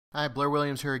Hi, Blair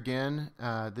Williams here again.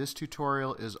 This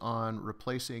tutorial is on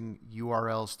replacing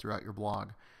URLs throughout your blog.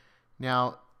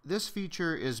 Now, this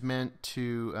feature is meant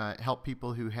to help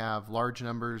people who have large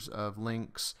numbers of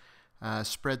links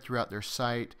spread throughout their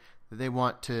site that they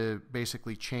want to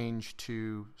basically change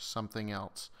to something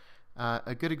else.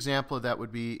 A good example of that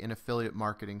would be in affiliate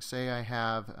marketing. Say I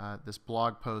have this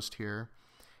blog post here,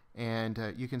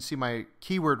 and you can see my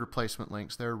keyword replacement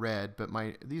links. They're red, but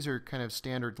these are kind of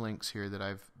standard links here that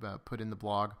I've put in the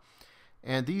blog,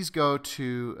 and these go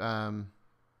to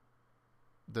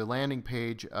the landing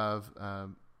page of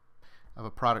a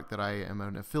product that I am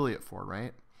an affiliate for,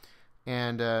 right?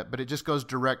 And but it just goes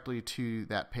directly to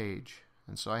that page,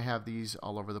 and so I have these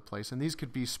all over the place, and these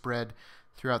could be spread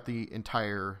throughout the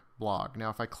entire blog. Now,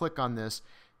 if I click on this,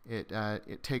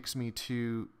 it takes me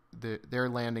to their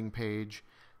landing page.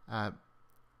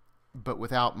 But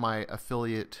without my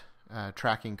affiliate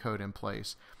tracking code in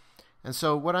place. And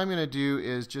so what I'm going to do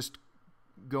is just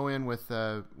go in with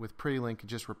PrettyLink and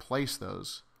just replace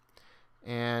those.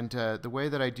 And the way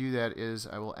that I do that is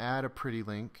I will add a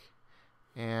PrettyLink,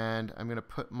 and I'm going to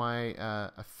put my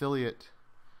affiliate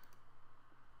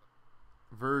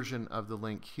version of the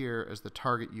link here as the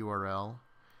target URL,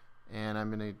 and I'm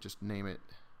going to just name it,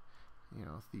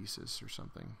 thesis or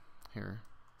something here.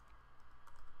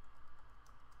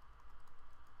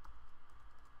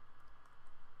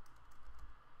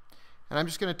 And I'm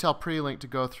just going to tell PrettyLink to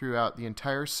go throughout the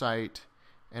entire site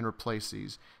and replace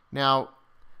these. Now,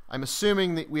 I'm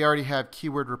assuming that we already have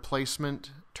keyword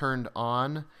replacement turned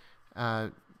on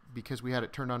because we had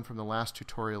it turned on from the last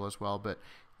tutorial as well. But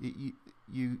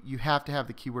you have to have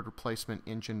the keyword replacement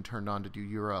engine turned on to do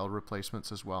URL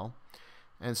replacements as well.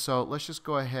 And so let's just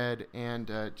go ahead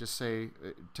and just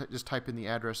type in the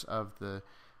address of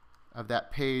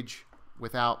that page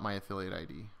without my affiliate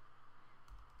ID.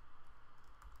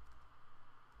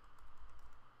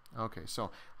 Okay,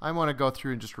 so I want to go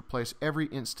through and just replace every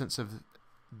instance of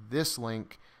this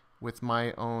link with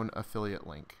my own affiliate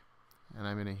link. And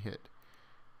I'm going to hit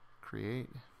create.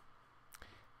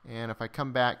 And if I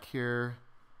come back here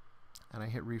and I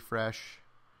hit refresh,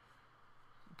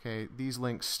 okay, these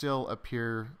links still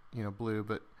appear, blue,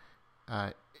 but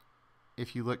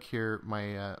if you look here,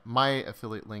 my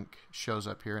affiliate link shows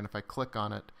up here, and if I click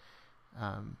on it,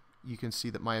 you can see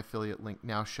that my affiliate link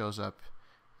now shows up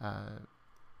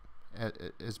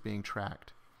is being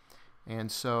tracked.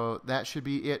 And so that should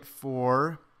be it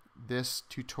for this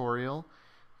tutorial.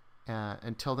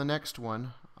 Until the next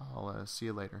one, I'll see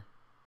you later.